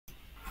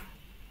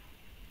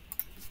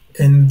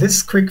In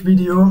this quick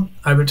video,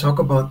 I will talk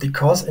about the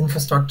course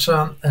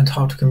infrastructure and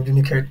how to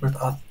communicate with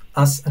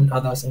us and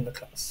others in the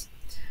class.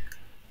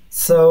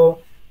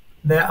 So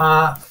there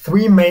are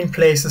three main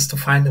places to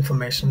find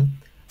information.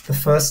 The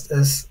first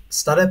is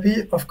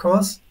Scipy, of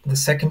course. The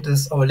second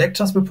is our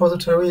lectures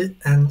repository.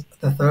 And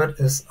the third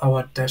is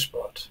our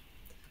dashboard.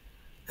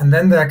 And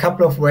then there are a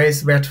couple of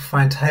ways where to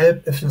find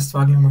help if you're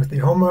struggling with the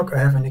homework or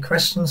have any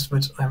questions,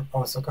 which I'm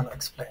also going to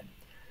explain.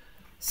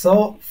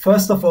 So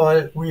first of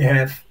all, we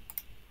have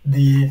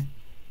the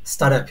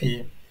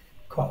Scipy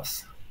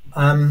course.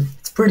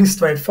 It's pretty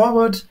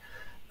straightforward.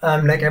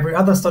 Like every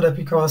other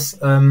Scipy course,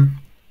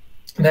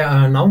 there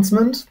are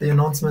announcements. The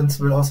announcements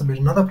will also be in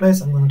another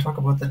place. I'm going to talk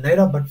about that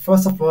later. But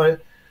first of all,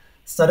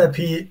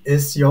 Scipy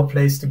is your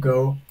place to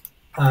go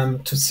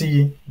to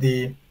see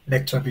the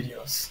lecture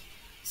videos.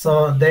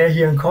 So they're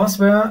here in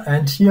courseware,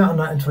 and here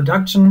under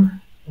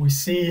introduction, we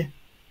see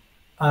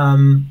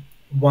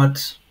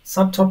what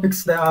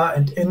subtopics there are,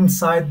 and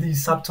inside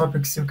these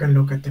subtopics you can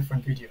look at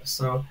different videos.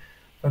 So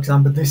for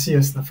example, this here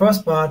is the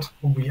first part,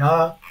 who we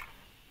are,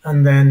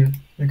 and then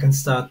you can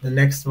start the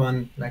next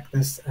one like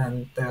this,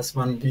 and there's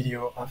one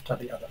video after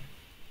the other.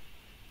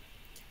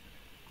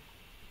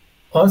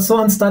 Also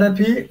on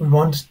Scipy, we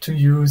want to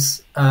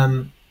use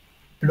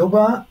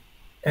Blubber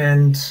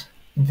and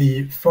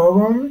the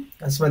forum,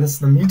 as well as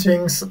the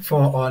meetings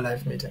for our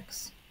live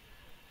meetings.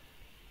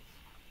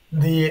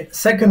 The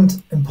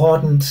second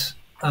important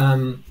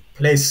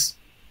place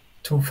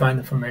to find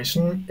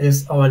information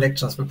is our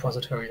lectures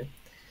repository.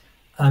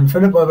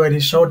 Philip already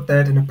showed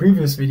that in a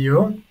previous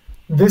video.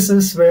 This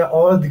is where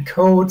all the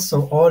code,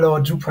 so all our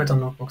Jupyter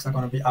notebooks are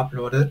going to be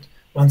uploaded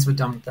once we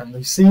dump them.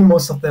 You see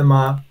most of them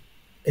are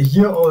a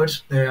year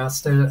old. They are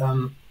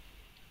still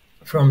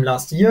from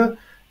last year,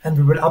 and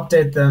we will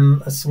update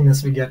them as soon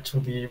as we get to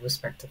the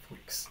respective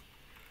weeks.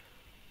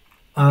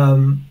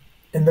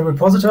 In the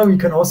repository, we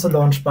can also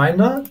launch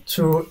Binder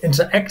to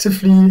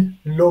interactively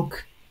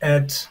look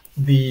at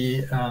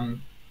the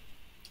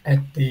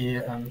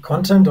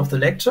content of the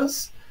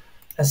lectures,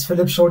 as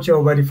Philip showed you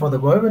already for the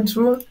Whirlwind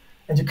tour.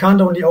 And you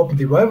can't only open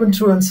the Whirlwind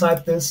tour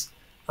inside this,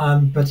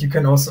 but you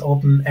can also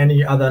open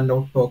any other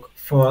notebook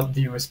for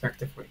the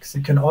respective weeks.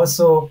 You can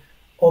also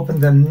open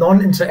them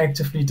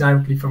non-interactively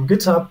directly from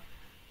GitHub,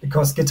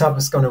 because GitHub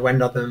is going to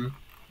render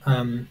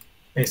them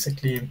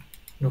basically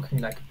looking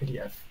like a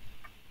PDF.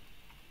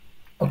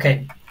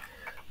 Okay,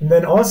 and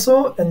then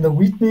also in the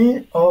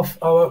README of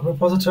our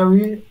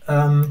repository,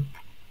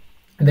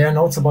 there are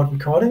notes about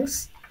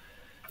recordings.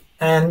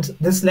 And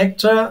this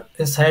lecture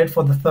is held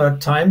for the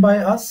third time by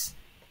us.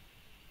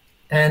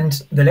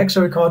 And the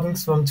lecture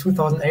recordings from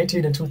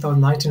 2018 and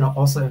 2019 are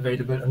also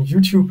available on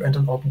YouTube and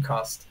on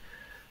Opencast.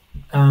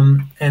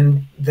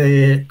 And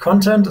the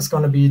content is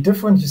going to be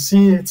different. You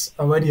see, it's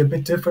already a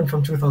bit different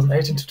from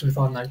 2018 to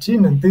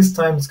 2019, and this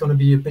time it's going to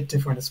be a bit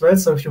different as well.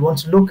 So if you want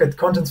to look at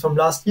contents from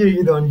last year,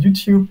 either on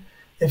YouTube,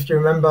 if you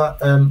remember,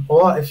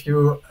 or if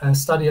you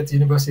study at the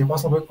University of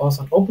Osnabrück,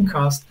 also on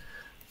Opencast,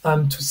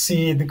 to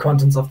see the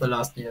contents of the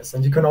last years.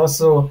 And you can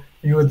also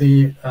view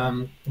the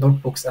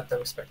notebooks at their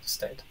respective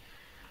state.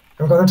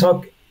 I'm going to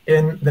talk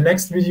in the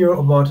next video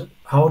about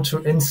how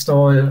to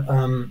install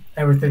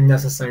everything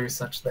necessary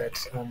such that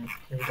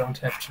you don't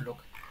have to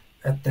look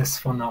at this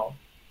for now.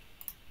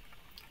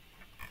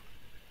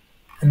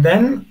 And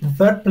then the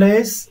third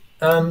place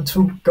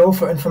to go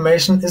for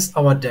information is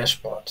our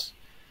dashboard.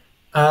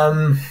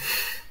 The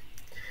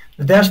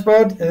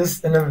dashboard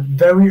is in a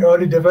very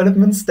early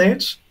development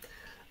stage,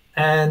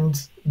 and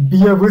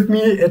bear with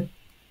me.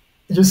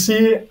 You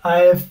see,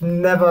 I've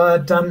never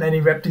done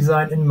any web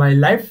design in my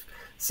life.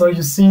 So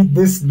you see,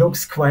 this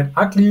looks quite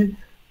ugly,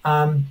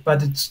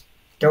 but it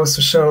goes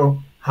to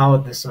show how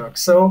this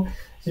works. So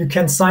you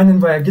can sign in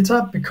via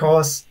GitHub,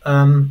 because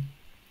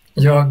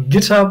your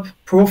GitHub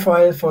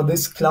profile for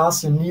this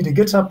class, you need a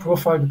GitHub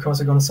profile because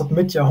you're going to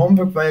submit your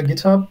homework via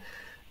GitHub.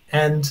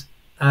 And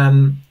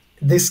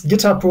this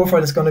GitHub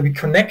profile is going to be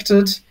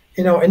connected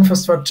in our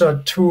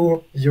infrastructure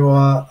to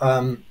your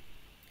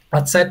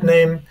AZ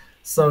name,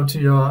 so to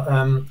your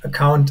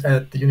account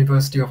at the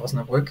University of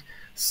Osnabrück.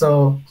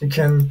 So you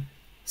can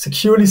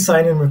securely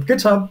sign in with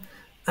GitHub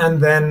and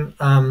then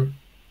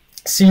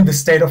see the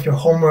state of your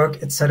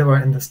homework,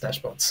 etc. in this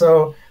dashboard.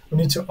 So we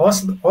need to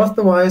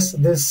authorize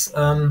this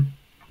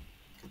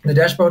the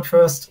dashboard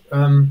first.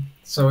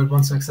 So it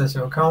wants to access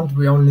your account.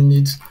 We only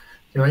need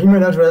your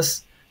email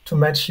address to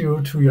match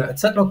you to your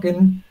AZ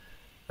login.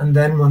 And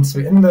then once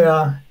we're in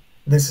there,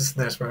 this is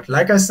the dashboard.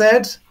 Like I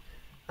said,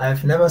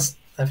 I've never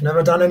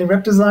done any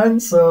web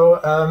design,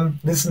 so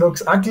this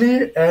looks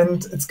ugly,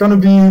 and it's going to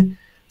be.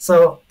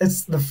 So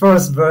it's the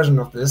first version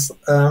of this.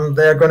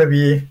 There are going to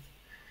be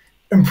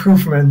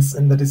improvements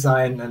in the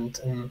design and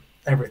in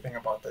everything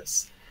about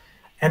this.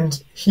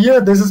 And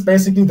here, this is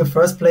basically the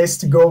first place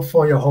to go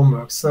for your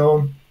homework.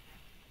 So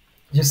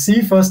you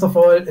see, first of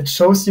all, it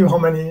shows you how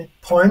many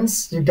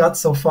points you got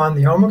so far in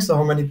the homework, so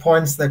how many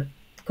points that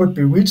could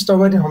be reached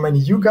already, how many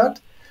you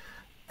got.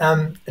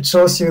 It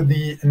shows you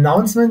the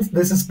announcements.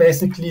 This is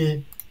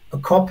basically a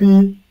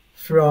copy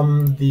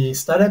from the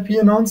Scipy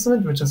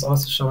announcement, which is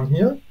also shown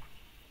here.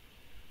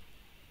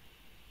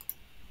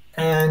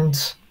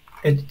 And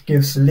it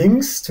gives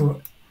links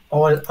to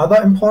all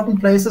other important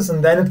places,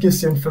 and then it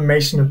gives you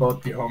information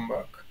about the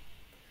homework.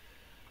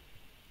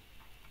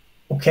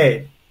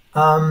 Okay.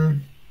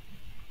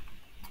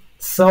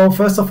 So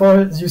first of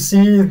all, you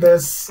see there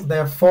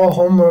are 4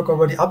 homework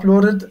already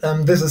uploaded.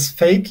 This is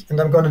fake,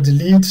 and I'm going to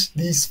delete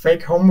these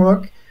fake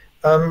homework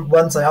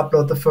once I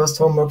upload the first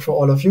homework for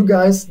all of you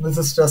guys. This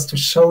is just to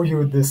show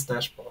you this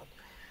dashboard.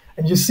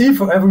 And you see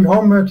for every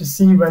homework, you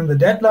see when the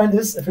deadline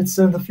is, if it's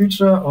still in the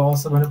future, or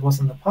also when it was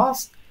in the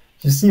past.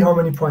 You see how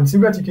many points you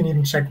got. You can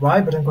even check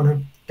why, but I'm going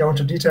to go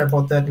into detail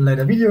about that in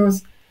later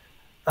videos.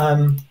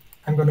 I'm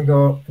going to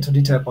go into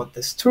detail about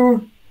this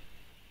too.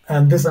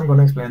 And this I'm going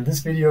to explain in this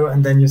video,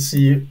 and then you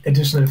see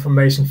additional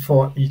information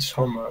for each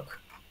homework.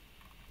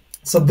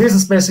 So this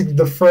is basically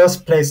the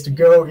first place to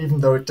go, even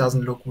though it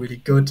doesn't look really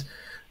good,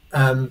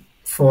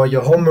 for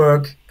your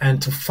homework and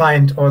to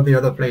find all the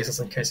other places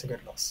in case you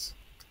get lost.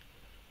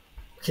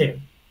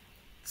 Okay,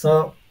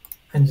 so,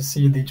 and you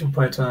see the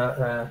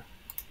Jupyter,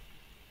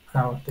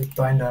 the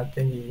binder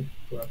thingy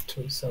work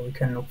too. So we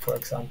can look, for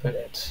example,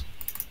 at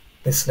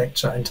this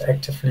lecture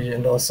interactively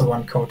and also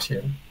one code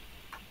here.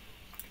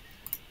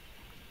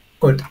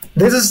 Good.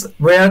 This is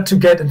where to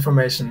get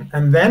information.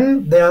 And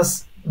then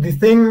there's the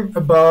thing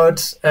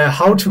about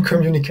how to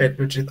communicate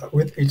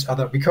with each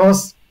other.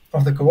 Because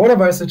of the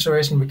coronavirus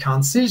situation, we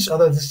can't see each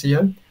other this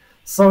year.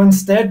 So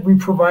instead, we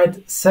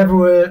provide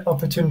several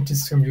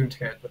opportunities to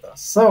communicate with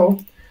us. So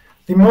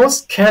the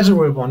most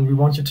casual one we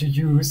want you to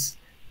use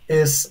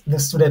is the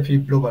Scipy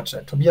Blubber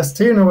chat. Tobias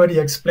Thelen already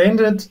explained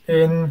it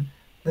in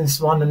this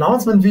one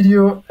announcement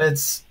video.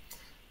 It's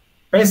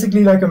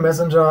basically like a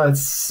messenger.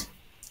 It's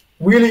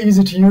really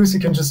easy to use. You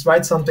can just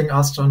write something,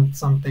 ask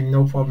something,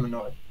 no problem at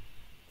all.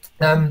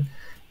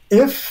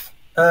 If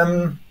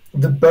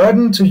the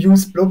burden to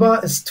use Blubber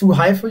is too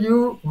high for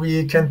you,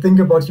 we can think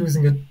about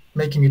using it,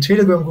 making a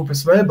Telegram group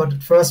as well. But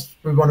at first,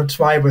 we want to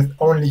try with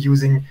only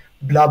using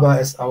Blubber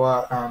as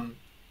our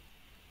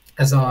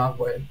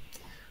well,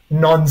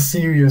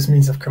 non-serious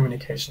means of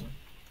communication.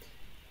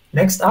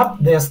 Next up,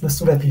 there's the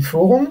Scipy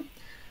forum.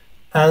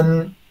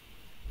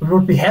 We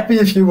would be happy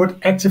if you would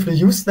actively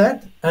use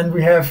that, and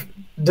we have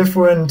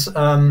different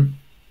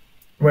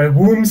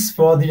rooms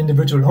for the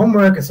individual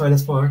homework, as well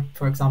as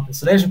for example,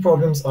 installation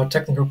problems or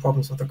technical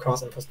problems with the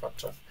course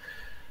infrastructure.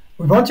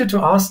 We want you to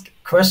ask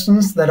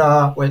questions that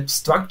are well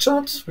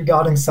structured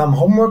regarding some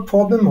homework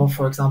problem, or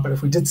for example,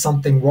 if we did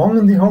something wrong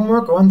in the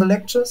homework or in the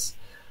lectures.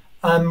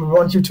 We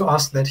want you to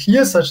ask that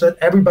here, such that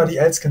everybody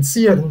else can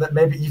see it, and that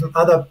maybe even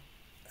other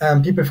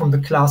people from the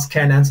class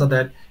can answer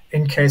that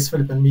in case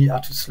Philip and me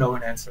are too slow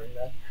in answering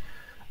that.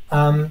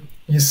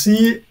 You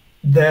see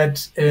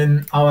that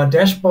in our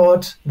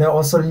dashboard, there are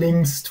also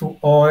links to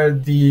all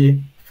the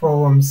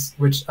forums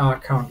which are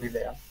currently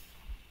there.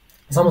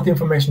 Some of the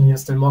information here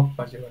is still mocked,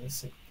 but you're going to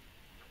see.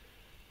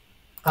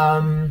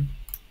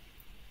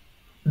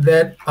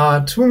 That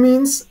are 2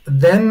 means.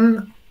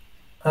 Then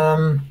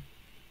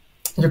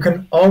you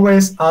can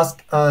always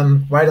ask,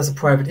 write us a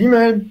private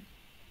email.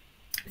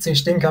 C.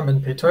 Steenkamp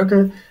and P.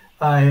 Töckel.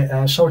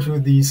 I showed you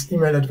these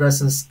email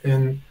addresses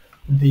in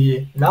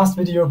the last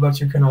video, but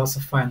you can also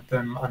find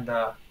them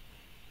under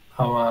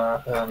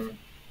our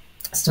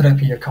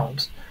Scipy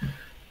account.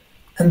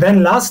 And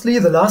then lastly,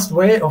 the last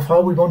way of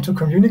how we want to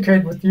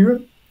communicate with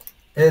you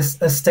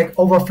is a Stack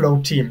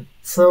Overflow team.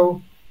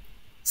 So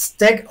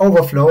Stack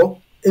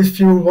Overflow, if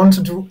you want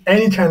to do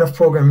any kind of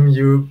programming,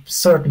 you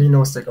certainly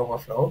know Stack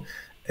Overflow.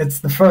 It's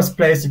the first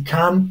place you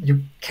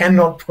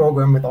cannot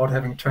program without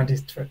having 20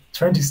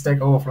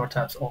 Stack Overflow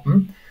tabs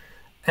open.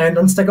 And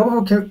on Stack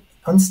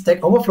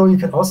Overflow, you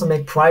can also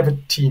make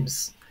private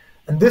teams.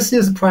 And this here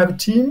is a private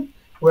team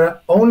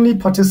where only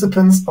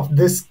participants of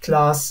this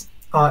class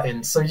are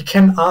in. So you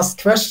can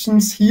ask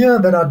questions here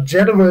that are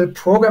general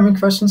programming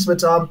questions,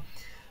 which are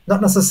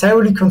not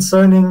necessarily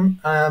concerning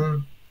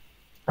a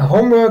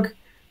homework,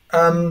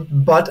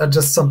 but are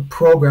just some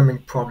programming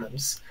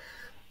problems.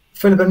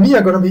 Philip and me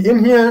are going to be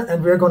in here,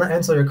 and we're going to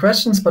answer your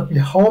questions, but we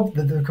hope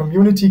that the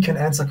community can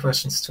answer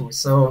questions too.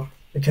 So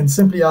you can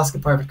simply ask a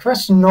private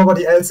question.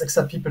 Nobody else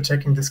except people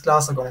taking this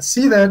class are going to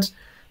see that.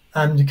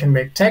 And you can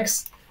make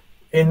text.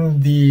 In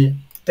the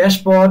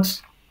dashboard,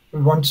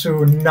 we want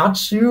to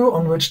nudge you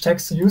on which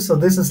text to use. So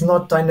this is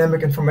not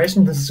dynamic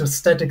information. This is just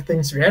static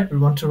things we add. We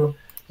want you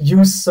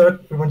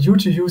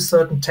to use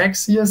certain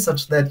text here,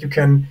 such that you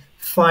can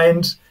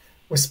find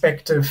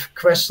respective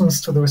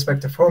questions to the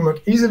respective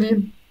homework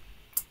easily.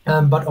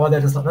 But all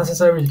that is not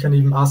necessary. You can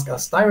even ask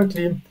us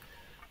directly.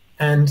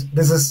 And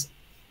this is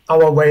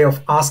our way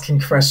of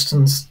asking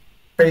questions,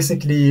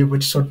 basically,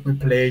 which should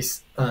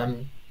replace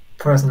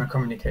personal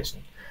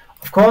communication.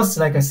 Of course,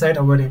 like I said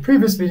already in a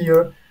previous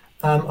video,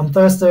 on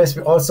Thursdays,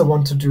 we also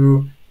want to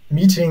do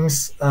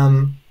meetings,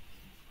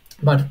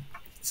 but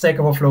Stack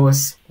Overflow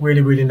is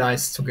really, really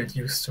nice to get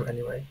used to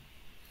anyway.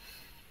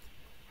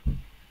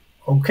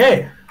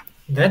 Okay,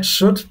 that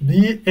should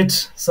be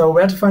it. So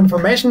where to find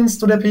information,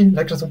 Scipy,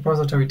 Lectures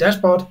Repository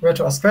dashboard, where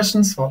to ask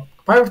questions for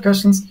private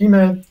questions,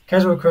 email,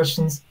 casual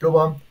questions,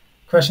 global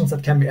questions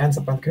that can be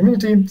answered by the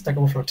community, Stack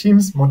Overflow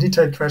teams, more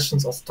detailed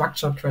questions or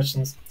structured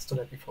questions,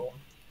 Scipy forum.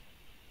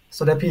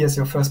 Scipy is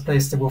your first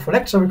place to go for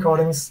lecture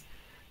recordings.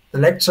 The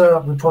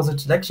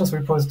lectures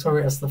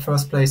repository is the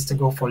first place to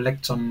go for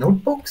lecture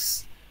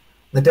notebooks.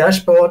 The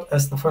dashboard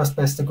is the first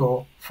place to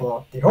go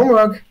for the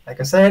homework. Like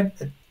I said,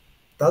 it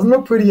doesn't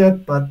look pretty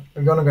yet, but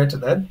we're going to get to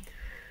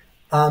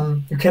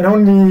that. You can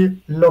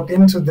only log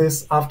into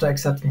this after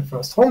accepting the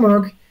first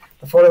homework.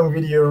 The following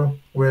video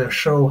will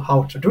show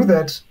how to do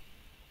that.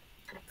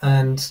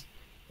 And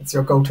it's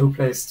your go-to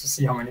place to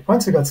see how many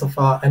points you got so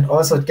far. And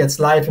also it gets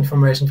live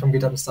information from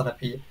GitHub and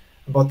Scipy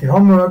about the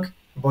homework,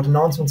 about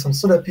announcements from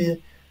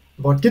Scipy,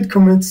 about Git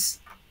commits,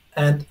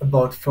 and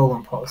about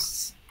forum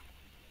posts.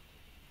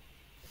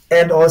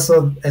 And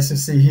also, as you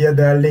see here,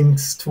 there are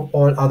links to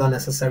all other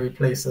necessary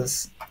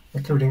places,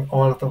 including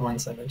all of the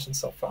ones I mentioned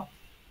so far.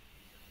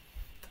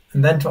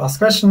 And then to ask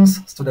questions,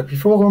 Scipy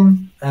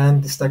forum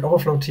and the Stack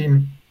Overflow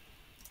team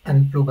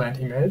and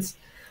Blueband emails.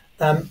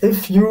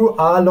 If you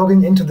are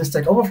logging into the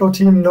Stack Overflow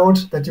team,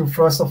 note that you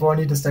first of all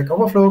need a Stack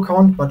Overflow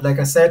account. But like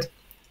I said,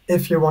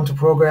 if you want to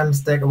program,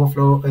 Stack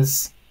Overflow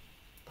is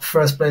the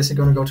first place you're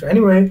going to go to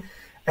anyway.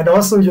 And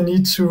also you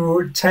need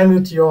to tell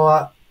it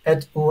your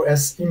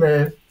 @OS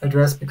email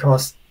address,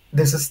 because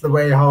this is the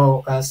way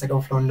how Stack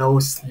Overflow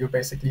knows you're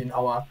basically in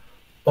our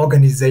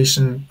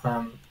organization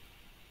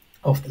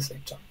of this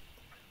lecture.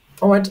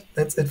 All right,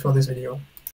 that's it for this video.